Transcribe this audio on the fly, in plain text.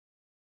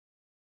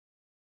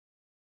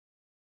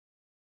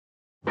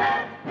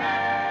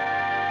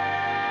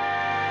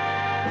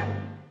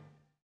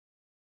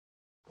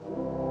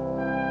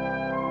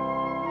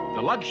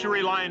The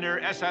luxury liner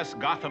SS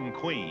Gotham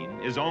Queen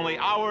is only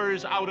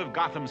hours out of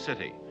Gotham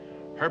City.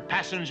 Her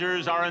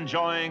passengers are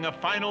enjoying a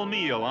final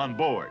meal on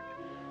board,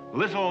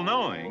 little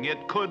knowing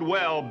it could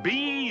well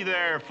be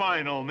their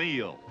final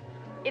meal.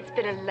 It's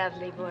been a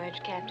lovely voyage,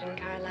 Captain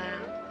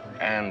Carlyle.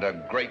 And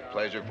a great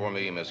pleasure for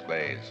me, Miss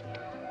Glaze.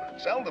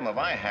 Seldom have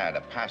I had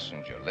a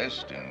passenger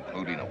list,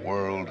 including a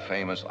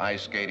world-famous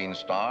ice skating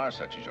star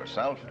such as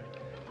yourself,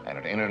 and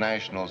an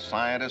international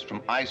scientist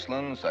from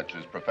Iceland such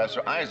as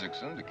Professor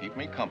Isaacson to keep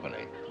me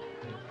company.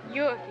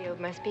 Your field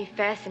must be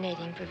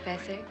fascinating,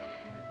 Professor.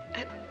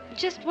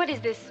 Just what is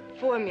this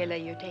formula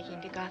you're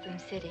taking to Gotham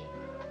City?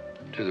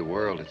 To the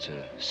world, it's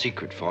a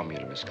secret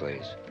formula, Miss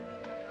Glaze.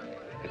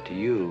 But to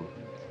you,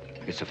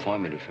 it's a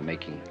formula for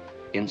making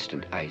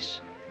instant ice.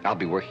 I'll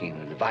be working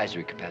in an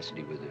advisory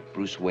capacity with the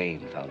Bruce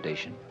Wayne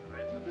Foundation.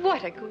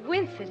 What a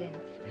coincidence.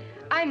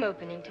 I'm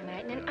opening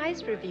tonight in an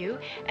ice review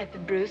at the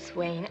Bruce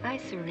Wayne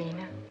Ice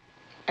Arena.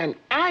 An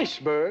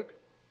iceberg?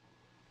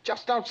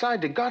 Just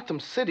outside the Gotham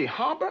City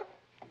harbor?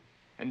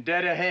 And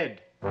dead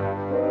ahead.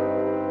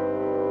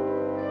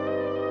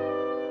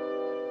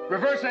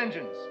 Reverse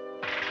engines.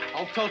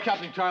 I'll tell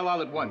Captain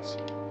Carlyle at once.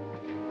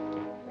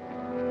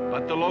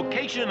 But the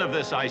location of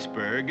this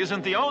iceberg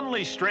isn't the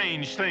only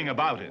strange thing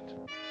about it.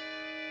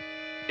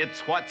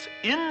 It's what's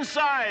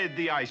inside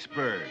the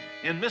iceberg,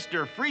 in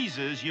Mr.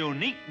 Freeze's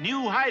unique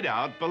new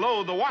hideout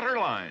below the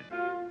waterline.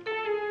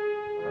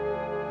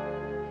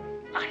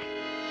 Our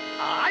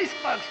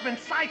iceberg's been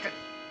sighted,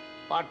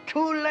 but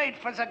too late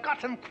for the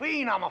Gotham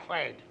Queen, I'm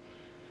afraid.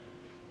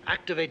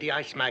 Activate the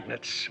ice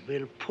magnets.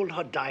 We'll pull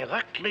her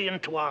directly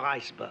into our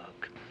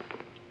iceberg.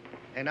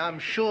 And I'm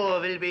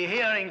sure we'll be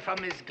hearing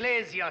from Miss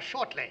Glacia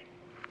shortly.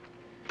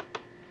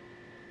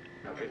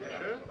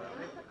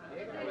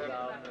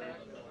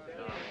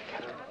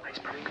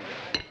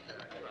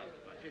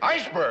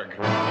 Iceberg!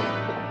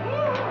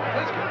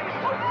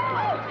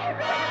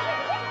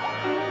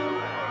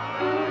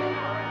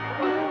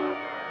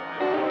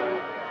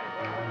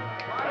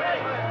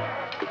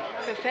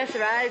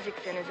 Professor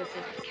Isaacson is at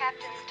the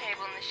captain's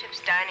table in the ship's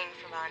dining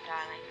salon,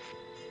 darling.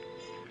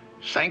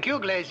 Thank you,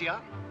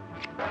 Glacia.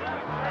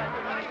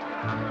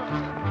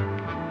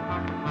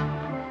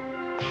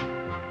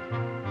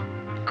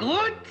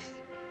 Good.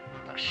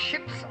 The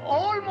ship's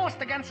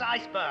almost against the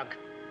iceberg.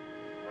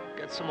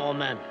 Get some more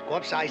men. Go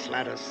up the ice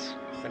ladders.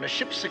 When the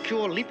ship's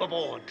secure, leap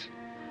aboard.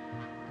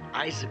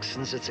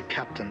 Isaacson's at the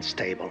captain's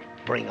table.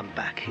 Bring him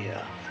back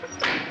here.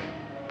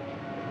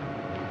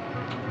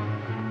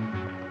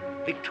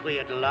 Victory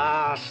at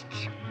last.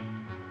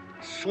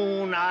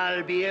 Soon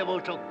I'll be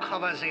able to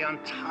cover the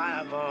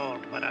entire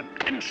world with an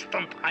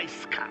instant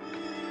ice cap.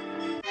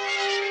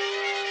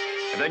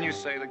 And then you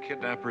say the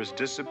kidnappers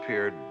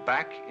disappeared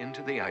back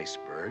into the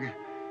iceberg,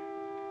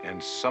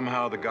 and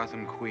somehow the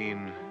Gotham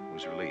Queen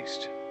was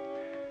released.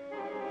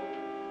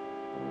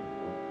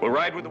 We'll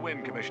ride with the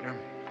wind, Commissioner.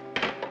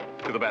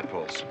 To the bat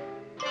poles.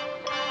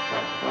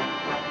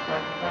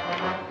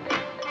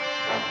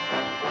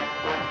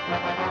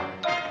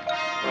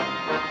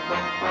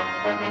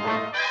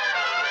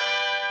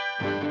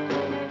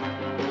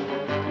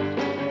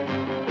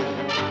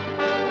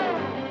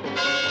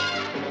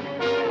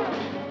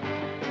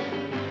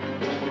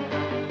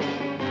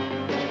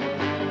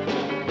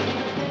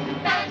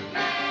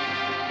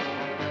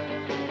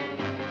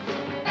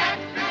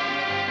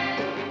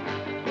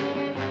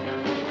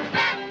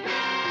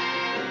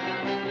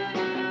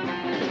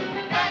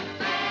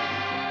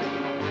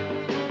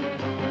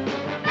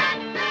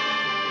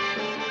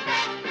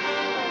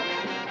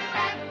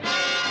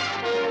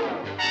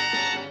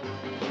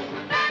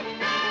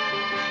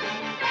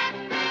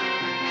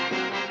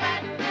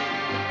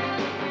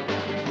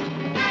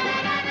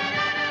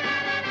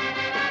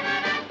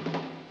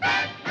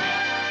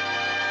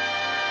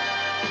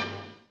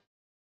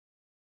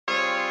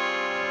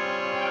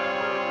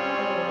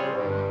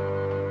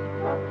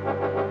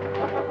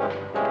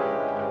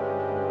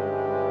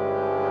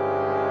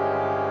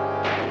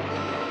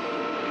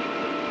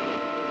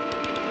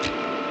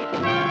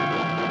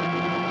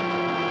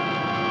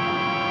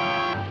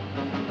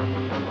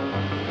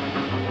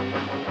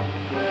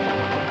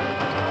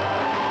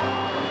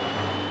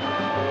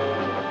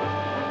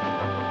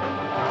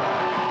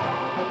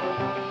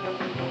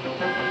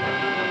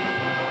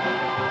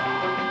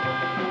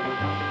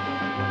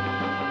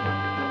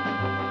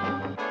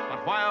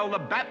 The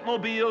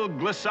Batmobile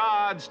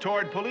glissades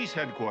toward police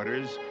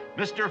headquarters,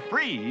 Mr.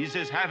 Freeze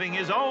is having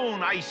his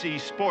own icy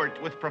sport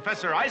with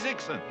Professor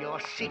Isaacson. Your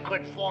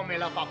secret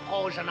formula for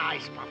frozen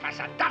ice,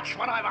 Professor. That's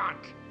what I want.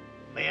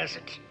 Where's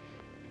it?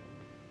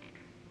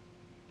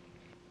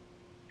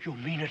 You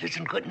mean it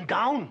isn't written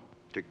down?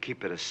 To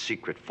keep it a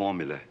secret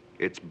formula,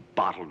 it's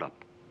bottled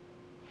up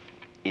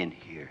in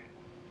here.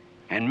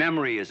 And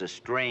memory is a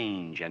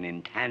strange and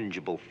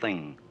intangible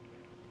thing.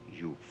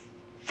 You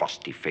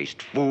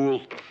frosty-faced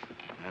fool.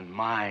 And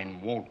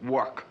mine won't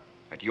work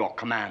at your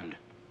command.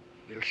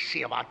 We'll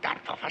see about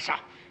that, Professor.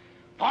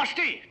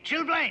 Frosty,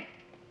 Chilblain.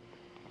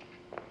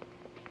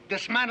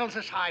 Dismantle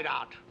this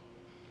hideout.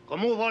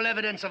 Remove all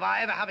evidence of our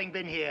ever having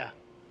been here.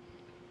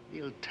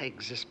 We'll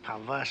take this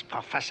perverse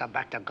professor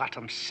back to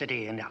Gotham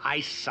City in the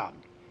ice sub.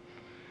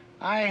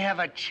 I have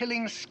a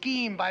chilling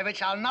scheme by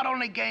which I'll not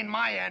only gain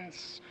my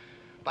ends,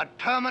 but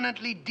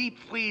permanently deep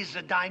freeze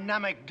the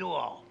dynamic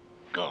duo.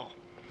 Go.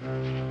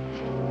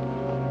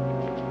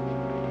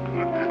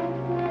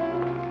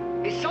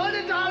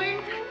 Isolde, darling.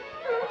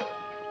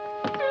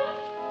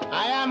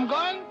 I am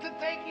going to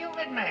take you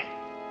with me.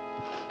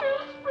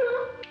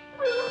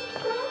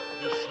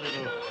 This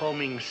little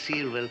foaming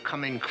seal will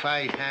come in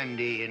quite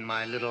handy in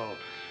my little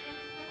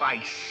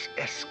ice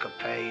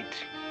escapade.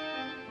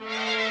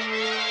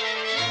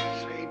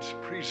 Saints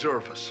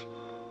preserve us.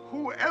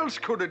 Who else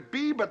could it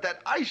be but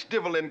that ice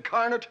devil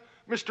incarnate,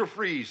 Mr.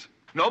 Freeze?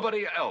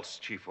 Nobody else,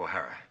 Chief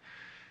O'Hara.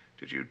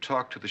 Did you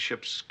talk to the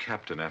ship's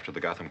captain after the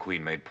Gotham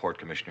Queen made port,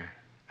 Commissioner?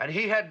 And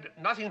he had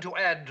nothing to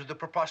add to the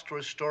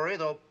preposterous story,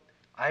 though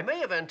I may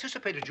have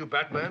anticipated you,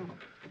 Batman.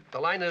 The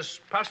liner's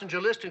passenger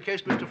list in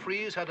case Mr.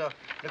 Freeze had an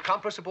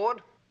accomplice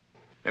aboard.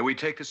 May we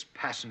take this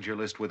passenger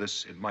list with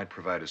us? It might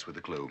provide us with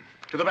a clue.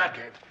 To the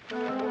Batcave.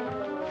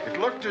 It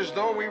looked as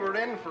though we were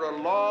in for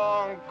a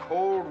long,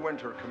 cold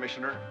winter,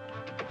 Commissioner.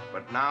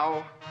 But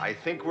now, I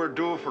think we're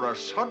due for a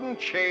sudden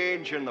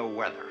change in the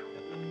weather.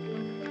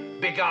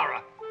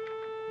 Begara.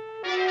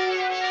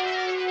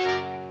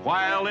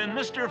 While in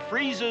Mr.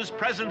 Freeze's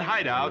present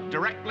hideout,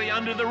 directly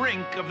under the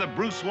rink of the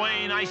Bruce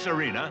Wayne Ice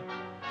Arena.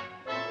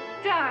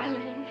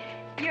 Darling,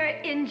 your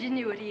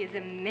ingenuity is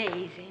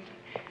amazing.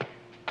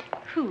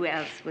 Who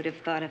else would have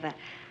thought of a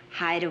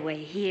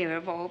hideaway here,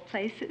 of all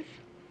places?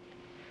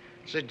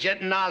 The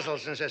jet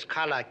nozzles in this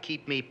color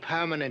keep me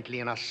permanently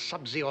in a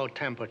sub-zero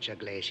temperature,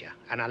 Glacia,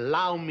 and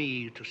allow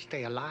me to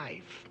stay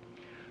alive.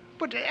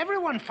 But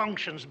everyone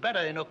functions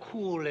better in a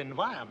cool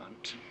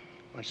environment.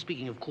 Well,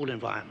 speaking of cool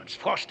environments,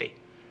 Frosty,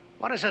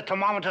 what does the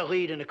thermometer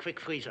read in a quick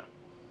freezer?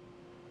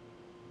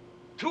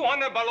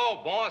 200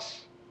 below,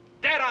 boss.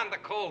 Dead on the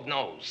cold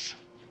nose.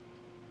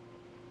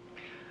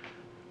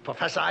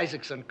 Professor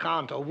Isaacson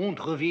can't or won't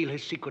reveal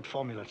his secret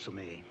formula to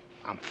me.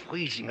 I'm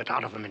freezing it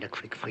out of him in a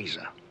quick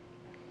freezer.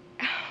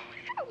 Oh,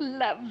 how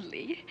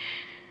lovely.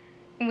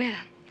 Well,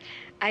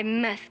 I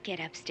must get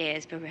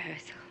upstairs for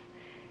rehearsal.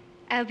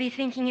 I'll be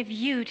thinking of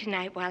you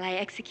tonight while I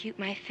execute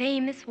my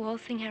famous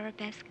waltzing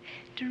arabesque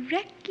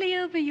directly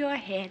over your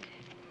head.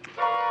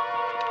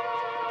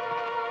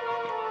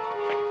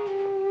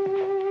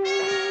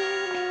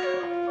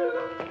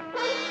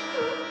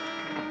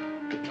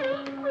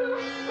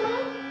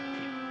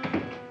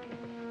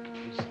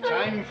 It's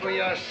time for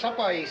your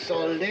supper,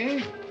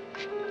 Isolde.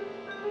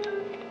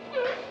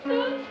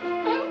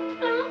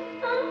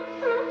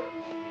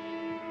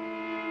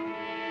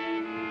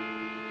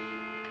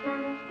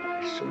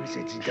 As soon as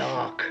it's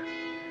dark,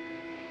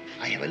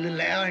 I have a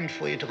little errand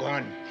for you to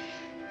run.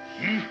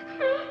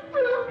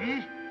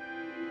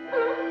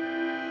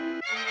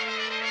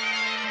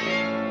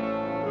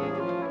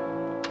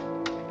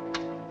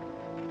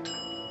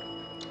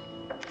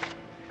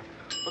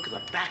 Look at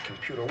the back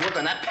computer. Work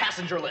on that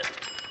passenger list.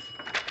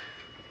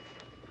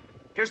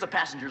 Here's the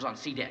passengers on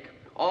C deck.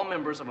 All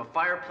members of a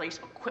fireplace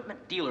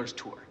equipment dealers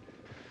tour.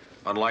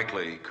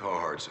 Unlikely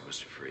cohorts of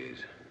Mr.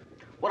 Freeze.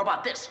 What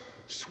about this?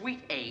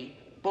 Suite A,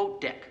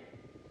 boat deck.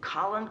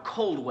 Colin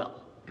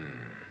Coldwell.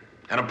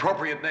 An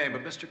appropriate name,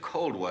 but Mr.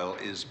 Coldwell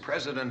is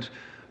president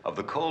of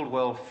the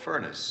Coldwell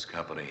Furnace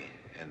Company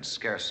and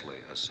scarcely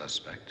a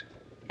suspect.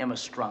 Emma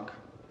Strunk.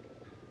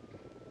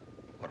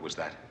 What was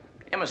that?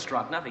 Emma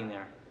Strunk, nothing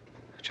there.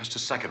 Just a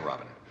second,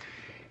 Robin.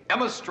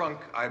 Emma Strunk,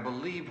 I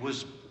believe,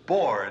 was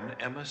born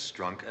Emma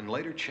Strunk and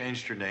later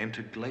changed her name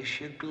to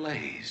Glacia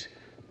Glaze.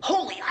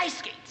 Holy ice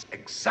skates!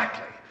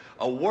 Exactly.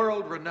 A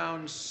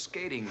world-renowned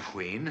skating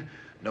queen.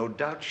 No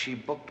doubt she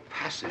booked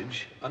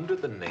passage under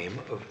the name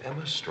of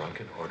Emma Strunk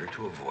in order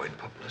to avoid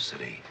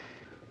publicity.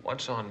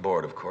 Once on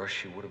board, of course,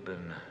 she would have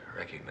been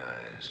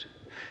recognized.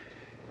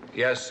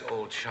 Yes,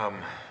 old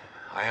chum,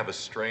 I have a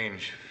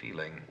strange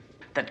feeling.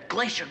 That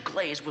Glacia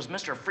Glaze was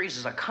Mr.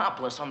 Freeze's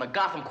accomplice on the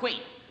Gotham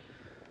Queen.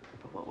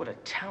 But what would a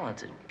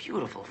talented,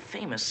 beautiful,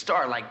 famous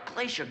star like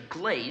Glacia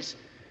Glaze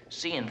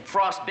see in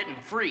Frostbitten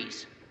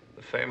Freeze?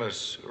 The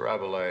famous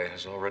Rabelais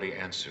has already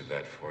answered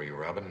that for you,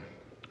 Robin,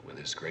 with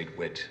his great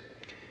wit.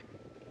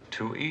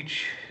 To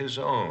each his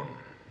own,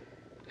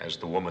 as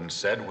the woman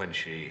said when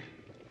she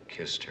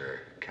kissed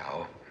her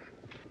cow.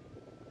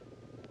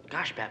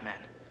 Gosh, Batman,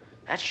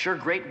 that's sure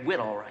great wit,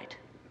 all right.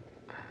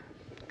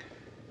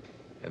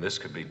 And this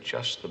could be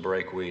just the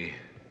break we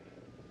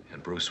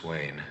and Bruce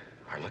Wayne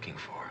are looking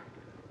for.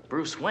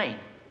 Bruce Wayne?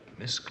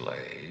 Miss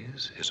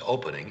Glaze is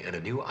opening in a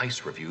new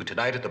ice review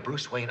tonight at the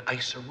Bruce Wayne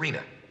Ice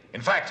Arena.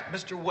 In fact,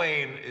 Mr.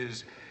 Wayne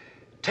is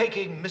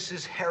taking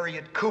Mrs.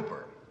 Harriet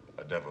Cooper,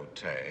 a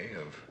devotee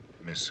of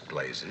Miss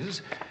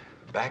Glaze's,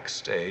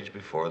 backstage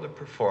before the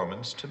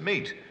performance to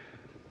meet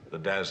the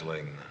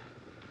dazzling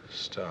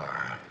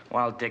star.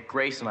 While Dick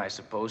Grayson, I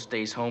suppose,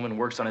 stays home and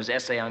works on his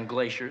essay on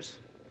glaciers.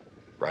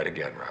 Right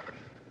again, Robin.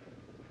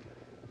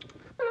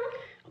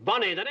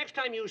 Bonnie, the next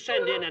time you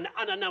send in an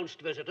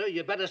unannounced visitor,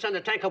 you better send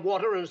a tank of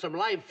water and some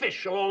live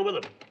fish along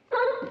with him.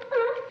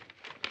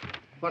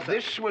 But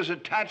this was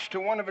attached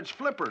to one of its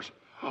flippers.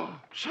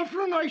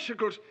 Suffering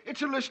icicles.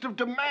 It's a list of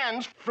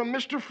demands from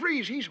Mr.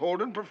 Freeze. He's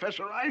holding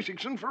Professor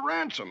Isaacson for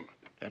ransom.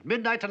 At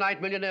midnight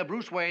tonight, millionaire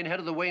Bruce Wayne, head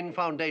of the Wayne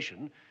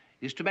Foundation,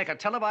 is to make a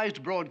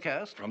televised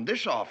broadcast from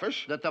this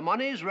office that the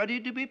money's ready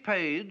to be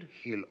paid.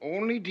 He'll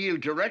only deal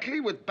directly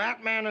with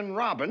Batman and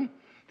Robin.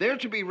 They're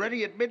to be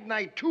ready at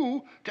midnight,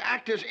 too, to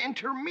act as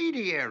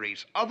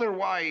intermediaries.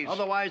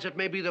 Otherwise, it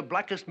may be the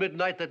blackest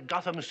midnight that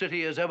Gotham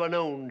City has ever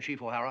known, Chief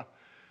O'Hara.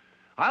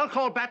 I'll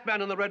call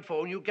Batman on the red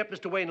phone. You get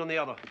Mr. Wayne on the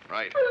other.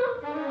 Right.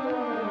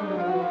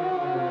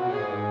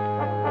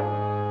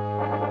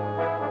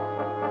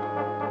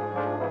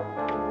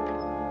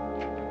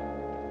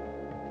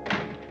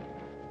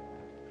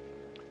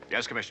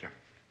 Yes, Commissioner.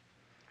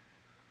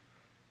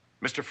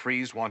 Mr.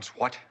 Freeze wants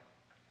what?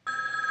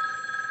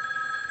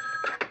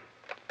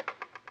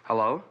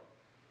 Hello?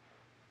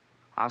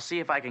 I'll see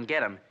if I can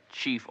get him,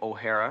 Chief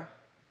O'Hara.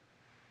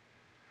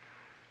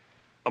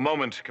 A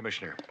moment,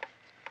 Commissioner.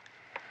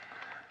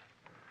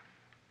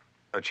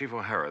 Chief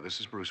O'Hara, this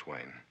is Bruce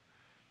Wayne.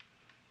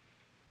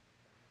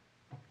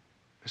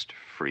 Mr.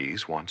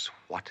 Freeze wants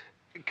what?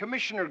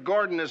 Commissioner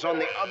Gordon is on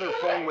the other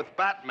phone with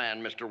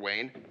Batman, Mr.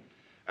 Wayne.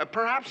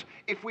 Perhaps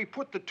if we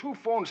put the two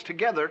phones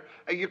together,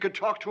 you could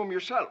talk to him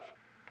yourself.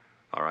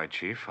 All right,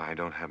 Chief. I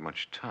don't have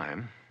much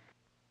time.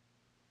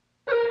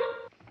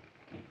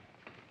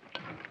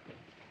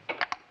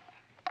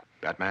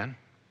 Batman?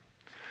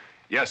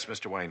 Yes,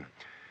 Mr. Wayne.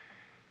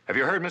 Have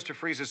you heard Mr.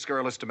 Freeze's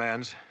scurrilous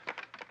demands?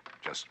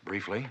 Just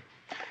briefly.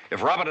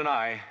 If Robin and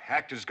I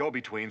act as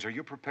go-betweens, are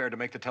you prepared to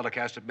make the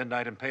telecast at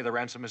midnight and pay the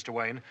ransom, Mr.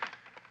 Wayne?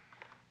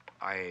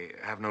 I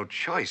have no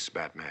choice,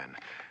 Batman.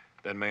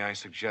 Then may I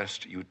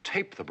suggest you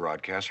tape the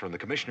broadcast from the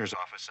commissioner's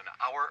office an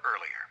hour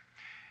earlier,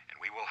 and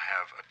we will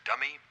have a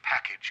dummy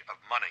package of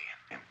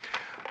money.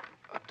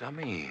 A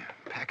dummy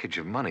package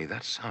of money?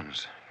 That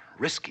sounds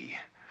risky.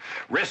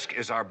 Risk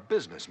is our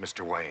business,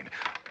 Mr. Wayne.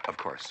 Of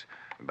course,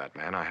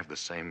 Batman, I have the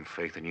same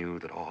faith in you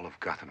that all of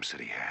Gotham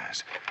City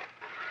has.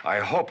 I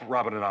hope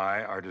Robin and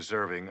I are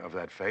deserving of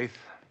that faith.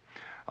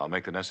 I'll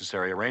make the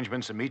necessary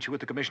arrangements and meet you at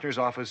the commissioner's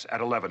office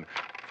at 11.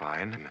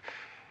 Fine.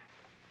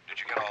 Did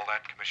you get all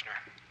that, Commissioner?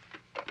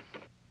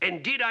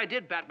 Indeed I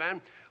did, Batman.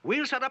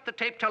 We'll set up the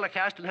tape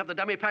telecast and have the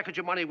dummy package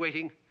of money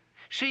waiting.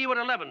 See you at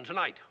 11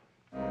 tonight.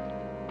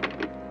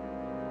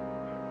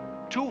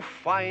 Two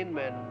fine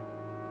men.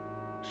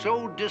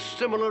 So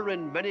dissimilar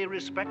in many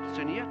respects,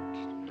 and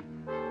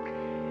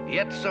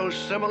yet so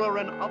similar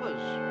in others.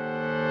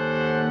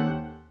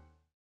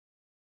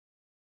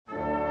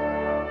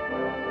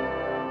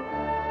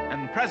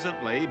 And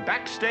presently,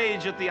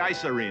 backstage at the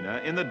ice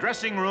arena, in the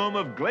dressing room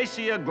of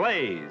Glacia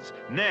Glaze,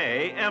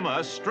 nay,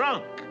 Emma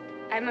Strunk.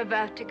 I'm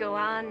about to go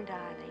on,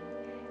 darling.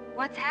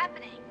 What's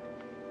happening?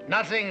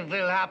 Nothing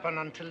will happen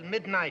until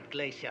midnight,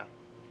 Glacia.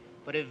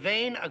 But if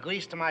Wayne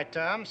agrees to my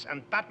terms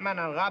and Batman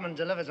and Robin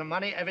deliver the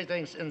money,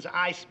 everything's in the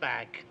ice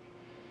bag.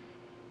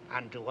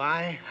 And do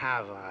I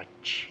have a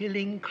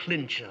chilling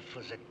clincher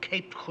for the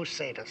Caped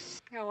Crusaders?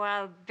 Oh,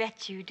 I'll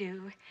bet you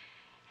do.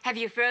 Have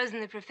you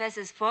frozen the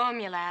professor's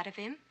formula out of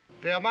him?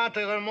 We're about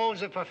to remove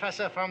the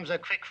professor from the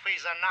quick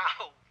freezer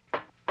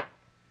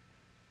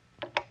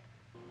now.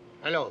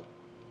 Hello.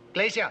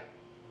 Glacia?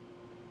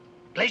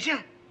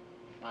 Glacia?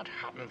 What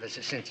happened with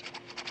this incident?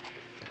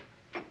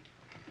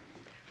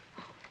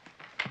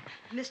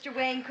 Mr.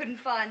 Wayne couldn't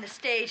find the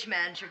stage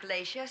manager,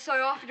 Glacia, so I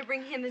offered to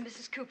bring him and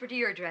Mrs. Cooper to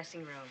your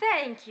dressing room.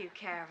 Thank you,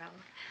 Carol.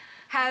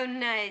 How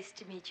nice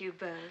to meet you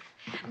both.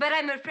 But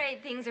I'm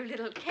afraid things are a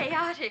little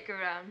chaotic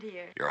around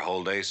here. Your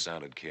whole day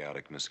sounded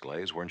chaotic, Miss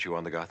Glaze. Weren't you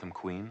on the Gotham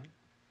Queen?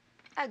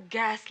 A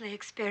ghastly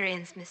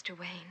experience, Mr.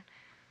 Wayne.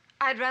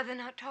 I'd rather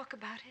not talk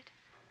about it.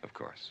 Of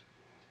course.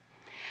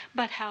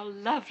 But how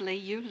lovely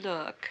you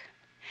look.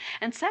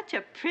 And such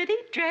a pretty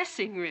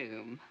dressing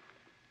room.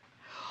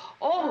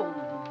 Oh,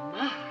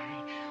 my.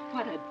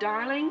 What a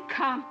darling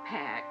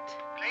compact.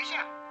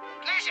 Glacia?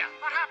 Glacia,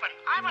 what happened?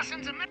 I was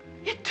in the middle.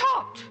 It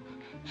talked.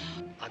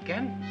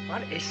 Again?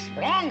 What is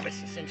wrong with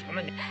this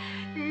instrument?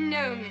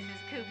 No, Mrs.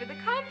 Cooper, the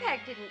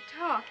compact didn't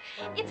talk.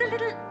 It's a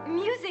little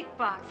music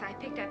box I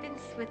picked up in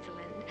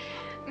Switzerland.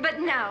 But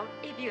now,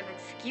 if you'll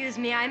excuse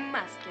me, I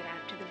must get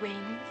out to the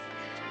wings.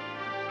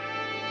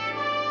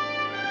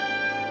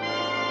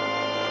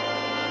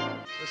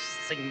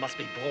 This thing must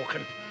be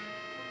broken.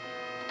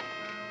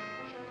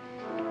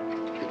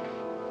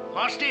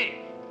 Frosty!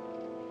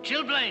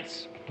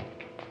 Chillblains!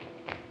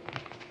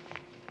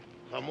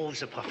 Remove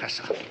the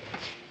professor.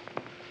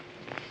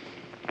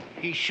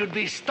 He should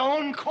be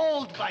stone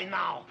cold by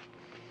now.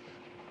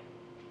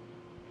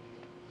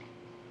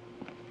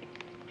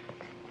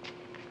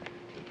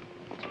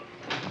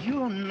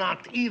 You're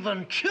not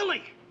even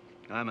chilly.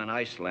 I'm an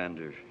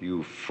Icelander,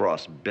 you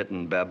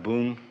frost-bitten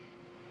baboon.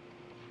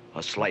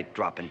 A slight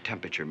drop in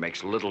temperature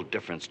makes little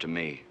difference to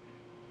me.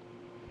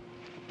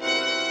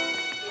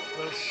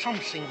 Well,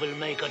 something will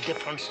make a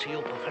difference to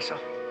you, Professor.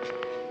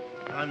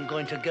 I'm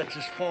going to get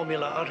this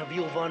formula out of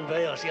you one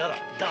way or the other.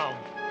 Down.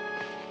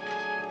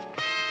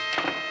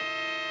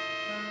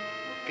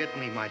 Get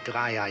me my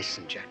dry ice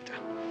injector.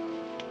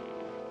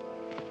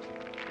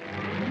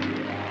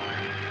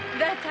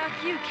 That's our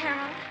cue,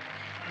 Carol.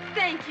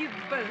 Thank you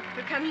both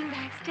for coming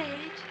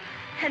backstage.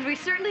 And we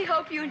certainly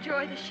hope you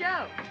enjoy the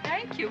show.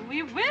 Thank you,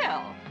 we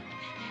will.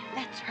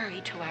 Let's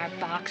hurry to our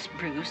box,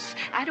 Bruce.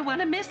 I don't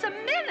want to miss a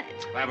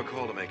minute. I have a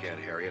call to make, Aunt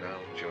Harriet.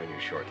 I'll join you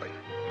shortly.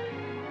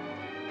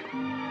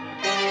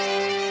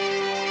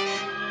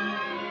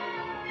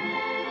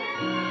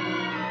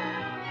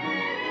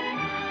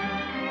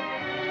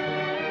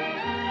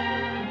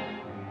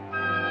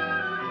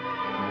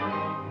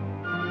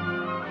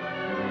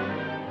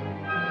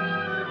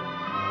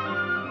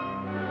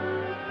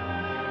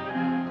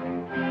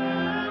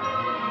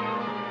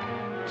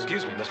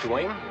 Excuse me, Mr.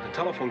 Wayne. The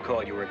telephone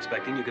call you were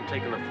expecting, you can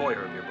take in the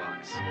foyer of your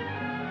box.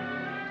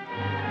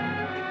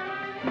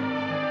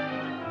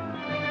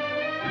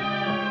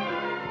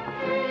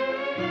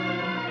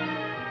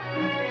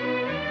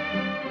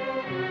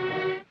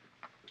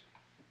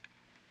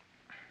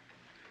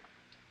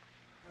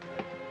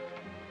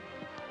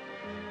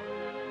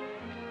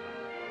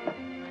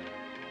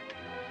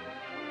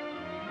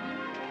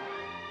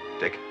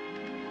 Dick?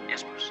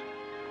 Yes, Bruce.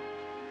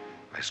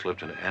 I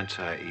slipped an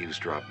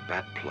anti-eavesdrop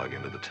bat plug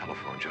into the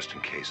telephone just in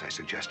case. I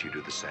suggest you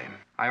do the same.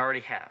 I already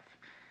have.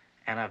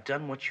 And I've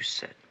done what you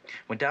said.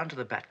 Went down to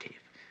the Batcave,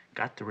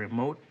 got the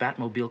remote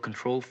Batmobile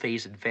control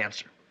phase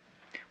advancer.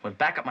 Went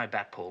back up my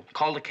bat pole,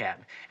 called a cab,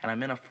 and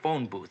I'm in a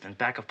phone booth in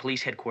back of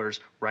police headquarters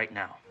right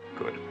now.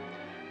 Good.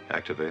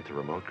 Activate the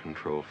remote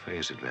control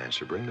phase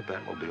advancer, bring the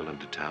Batmobile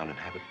into town, and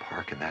have it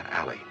park in that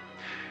alley.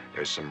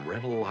 There's some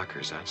rental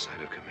lockers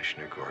outside of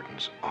Commissioner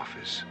Gordon's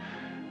office.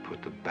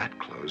 Put the bat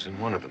clothes in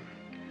one of them.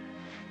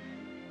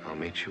 I'll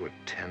meet you at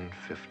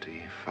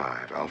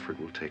 10:55. Alfred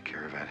will take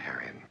care of Aunt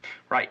Harriet.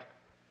 Right.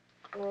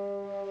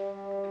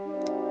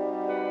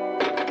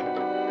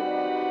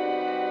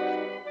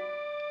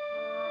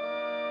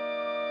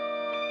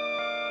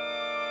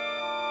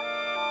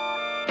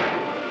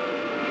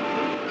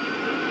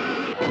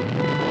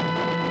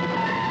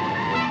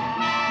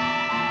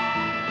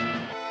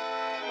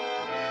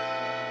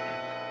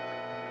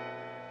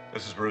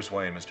 This is Bruce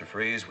Wayne, Mr.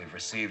 Freeze. We've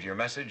received your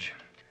message,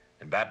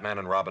 and Batman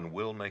and Robin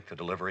will make the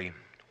delivery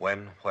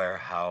when, where,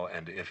 how,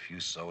 and if you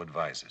so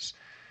advise us.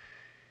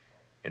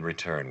 In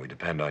return, we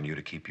depend on you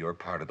to keep your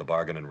part of the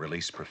bargain and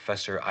release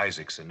Professor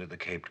Isaacson to the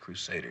Caped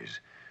Crusaders.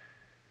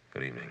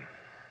 Good evening.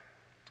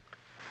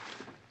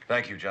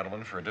 Thank you,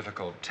 gentlemen, for a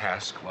difficult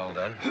task. Well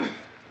done.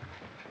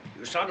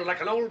 You sounded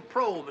like an old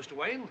pro, Mr.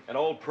 Wayne. An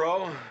old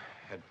pro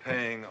at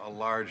paying a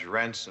large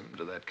ransom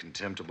to that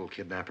contemptible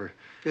kidnapper.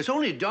 It's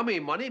only dummy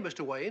money,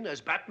 Mr. Wayne,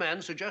 as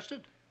Batman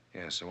suggested.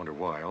 Yes, I wonder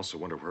why. I also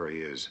wonder where he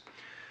is.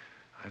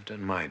 I've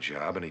done my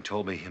job, and he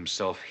told me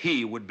himself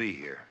he would be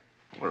here.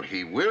 Well,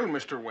 he will,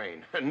 Mr.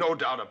 Wayne. No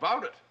doubt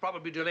about it.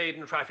 Probably delayed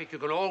in traffic. You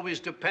can always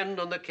depend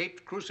on the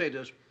Caped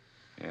Crusaders.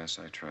 Yes,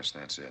 I trust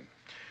that's it.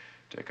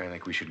 Dick, I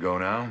think we should go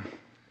now.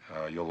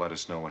 You'll let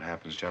us know what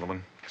happens,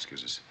 gentlemen.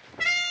 Excuse us.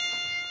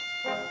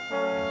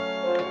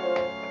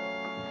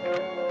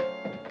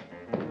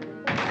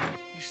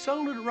 He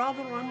sounded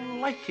rather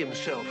unlike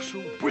himself,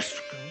 so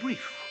brisk and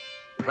brief.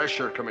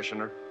 Pressure,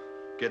 Commissioner.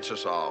 Gets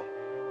us all.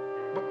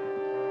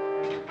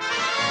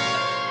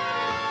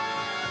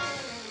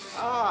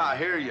 Ah,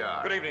 here you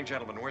are. Good evening,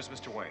 gentlemen. Where's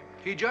Mr. Wayne?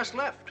 He just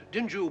left.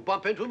 Didn't you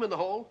bump into him in the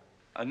hall?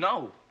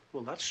 No.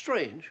 Well, that's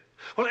strange.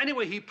 Well,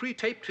 anyway, he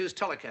pre-taped his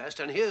telecast,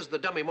 and here's the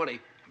dummy money.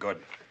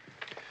 Good.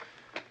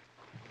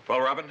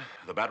 Well, Robin,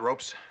 the bat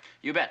ropes?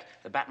 You bet.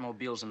 The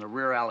Batmobile's in the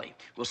rear alley.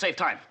 We'll save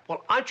time.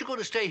 Well, aren't you going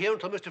to stay here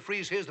until Mr.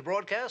 Freeze hears the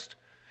broadcast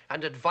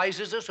and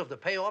advises us of the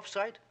payoff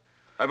site?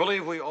 I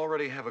believe we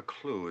already have a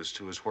clue as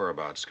to his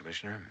whereabouts,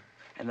 Commissioner.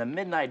 And the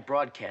midnight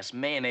broadcast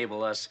may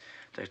enable us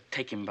to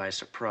take him by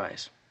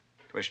surprise.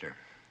 Commissioner,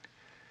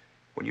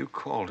 when you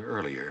called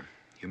earlier,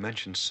 you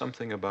mentioned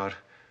something about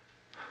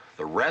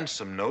the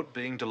ransom note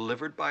being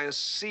delivered by a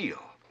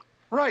seal.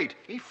 Right.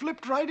 He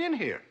flipped right in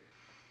here.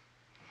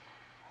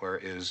 Where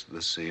is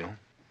the seal?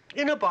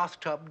 In a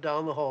bathtub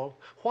down the hall.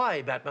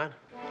 Why, Batman?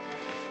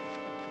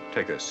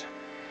 Take this.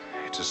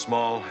 It's a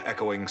small,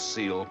 echoing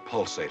seal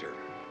pulsator.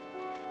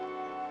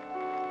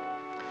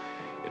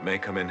 It may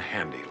come in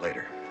handy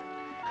later.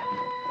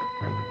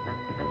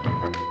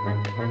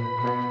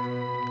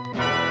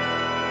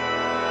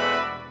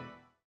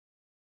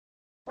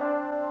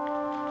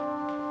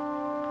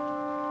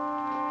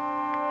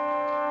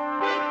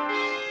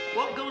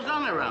 What goes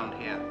on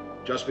around here?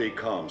 Just be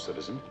calm,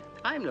 citizen.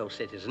 I'm no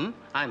citizen.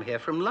 I'm here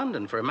from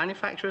London for a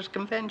manufacturers'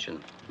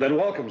 convention. Then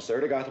welcome, sir,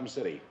 to Gotham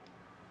City.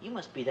 You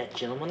must be that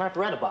gentleman I've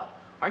read about.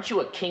 Aren't you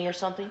a king or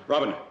something?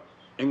 Robin,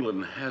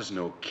 England has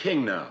no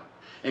king now.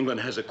 England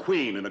has a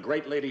queen, and a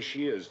great lady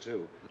she is,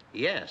 too.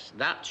 Yes,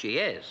 that she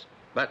is.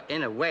 But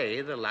in a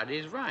way, the lad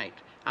is right.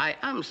 I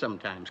am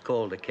sometimes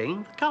called a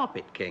king, the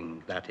carpet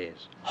king, that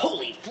is.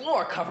 Holy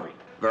floor covering!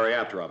 Very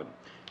apt, Robin.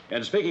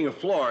 And speaking of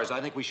floors,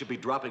 I think we should be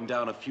dropping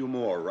down a few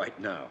more right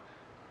now.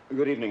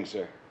 Good evening,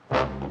 sir.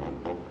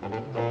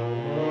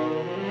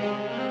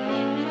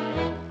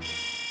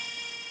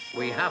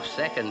 We have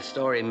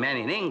second-story men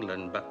in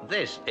England, but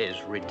this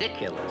is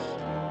ridiculous.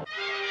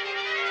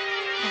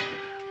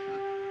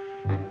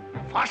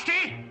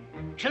 Frosty?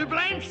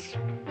 Chillblains?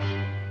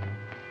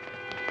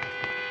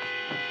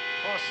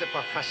 Force the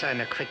professor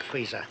in a quick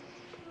freezer.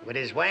 With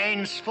his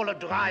veins full of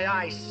dry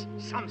ice,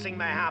 something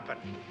may happen.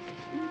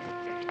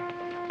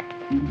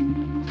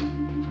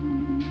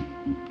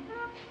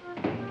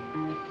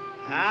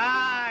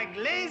 Ah,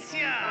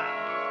 Glacia!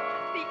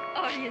 The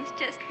audience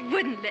just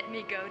wouldn't let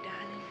me go,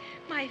 darling.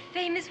 My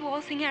famous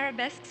waltzing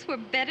arabesques were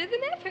better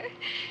than ever.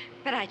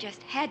 But I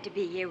just had to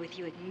be here with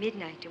you at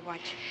midnight to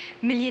watch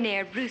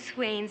millionaire Bruce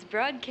Wayne's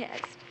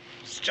broadcast.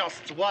 It's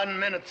just 1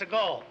 minute to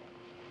go.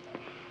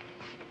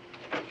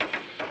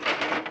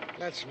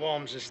 Let's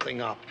warm this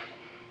thing up.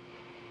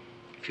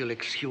 If you'll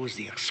excuse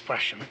the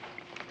expression.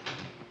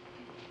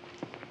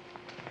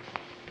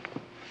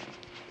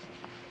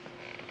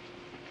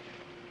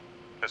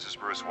 This is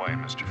Bruce Wayne,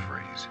 Mr.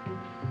 Freeze.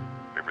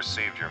 We've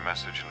received your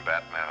message, and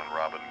Batman and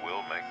Robin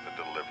will make the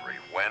delivery.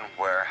 When,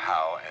 where,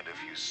 how, and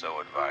if you so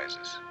advise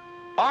us.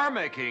 Are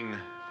making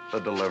the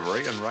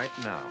delivery, and right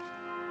now.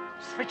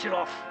 Switch it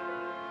off.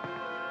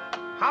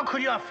 How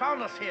could you have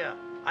found us here?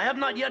 I have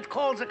not yet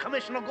called the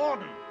Commissioner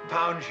Gordon.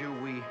 Found you,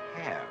 we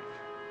have.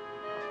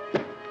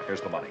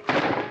 Here's the money.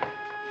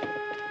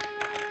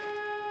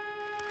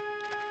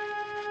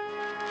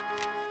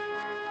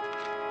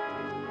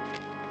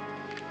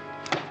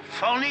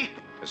 Phony?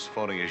 As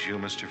phony as you,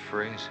 Mr.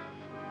 Freeze?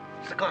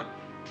 The gun.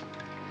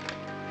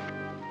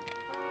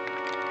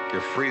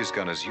 Your freeze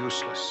gun is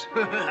useless.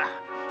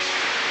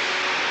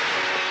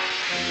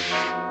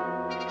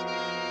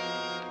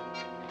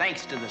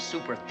 Thanks to the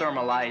super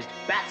thermalized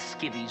bat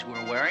skivvies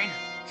we're wearing.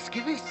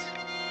 Skivvies?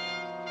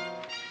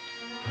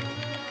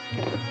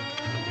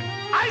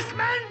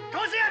 Iceman, to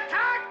the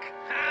attack!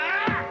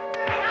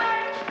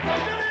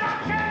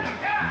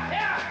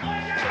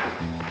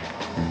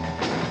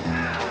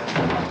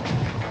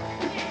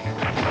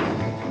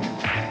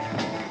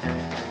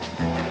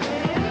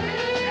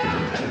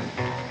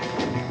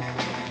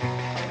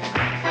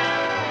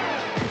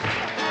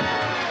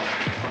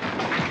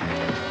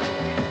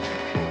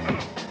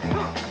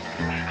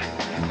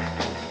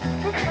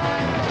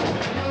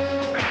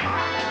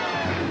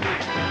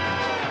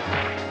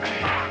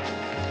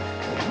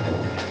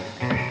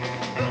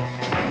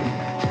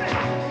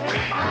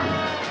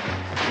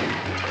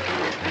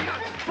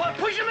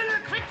 Push him in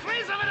the quick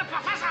freezer with the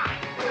professor!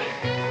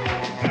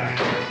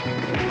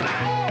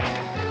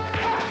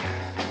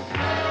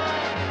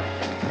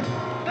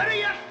 Better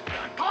yet,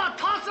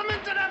 toss him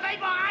into the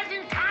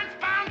vaporizing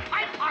transparent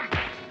pipe pump!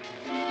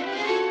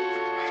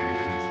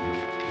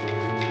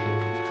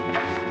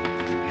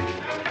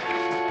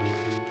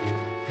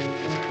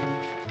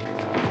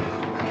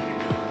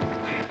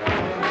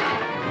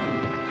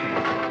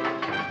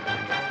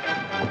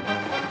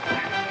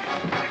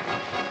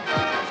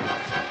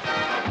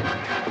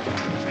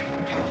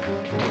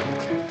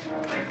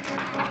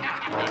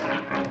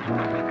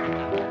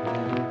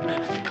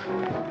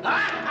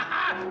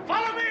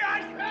 Follow me,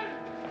 Iceman!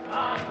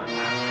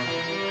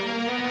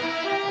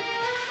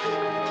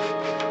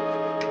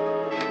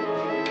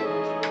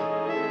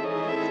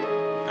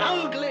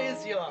 Now,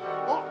 Glacia.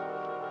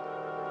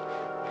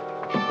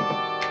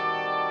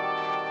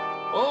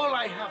 All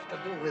I have to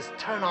do is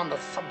turn on the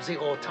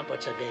sub-zero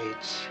temperature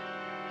gauge.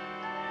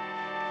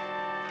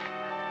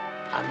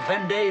 And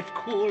when they've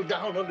cooled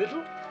down a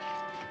little,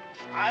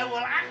 I will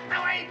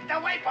activate the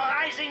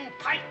vaporizing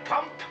pipe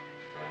pump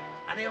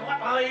and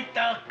evaporate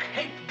the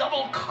Cape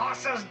double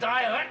crosses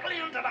directly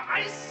into the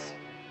ice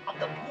of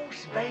the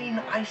Bruce Wayne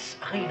Ice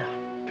Arena.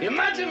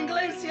 Imagine,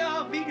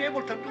 Glacia, being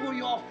able to do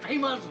your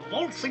famous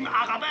waltzing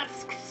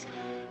arabesques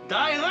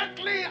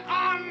directly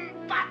on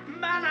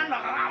Batman and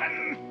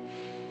Robin.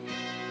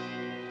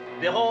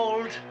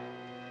 Behold,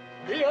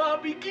 they are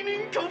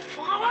beginning to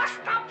frost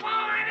up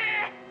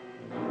already.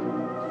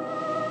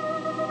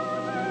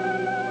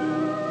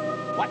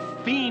 What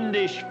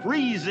fiendish,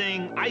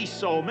 freezing,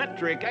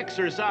 isometric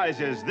exercise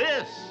is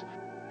this?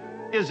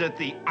 Is it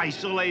the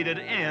isolated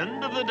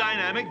end of the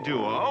dynamic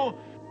duo?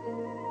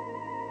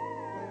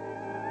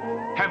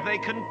 Have they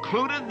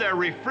concluded their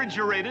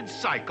refrigerated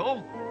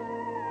cycle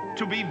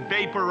to be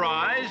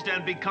vaporized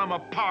and become a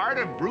part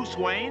of Bruce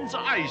Wayne's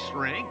ice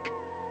rink?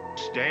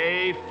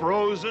 Stay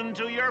frozen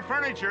to your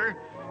furniture.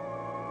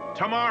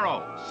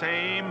 Tomorrow,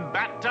 same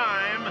bat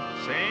time,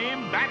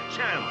 same bat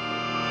channel.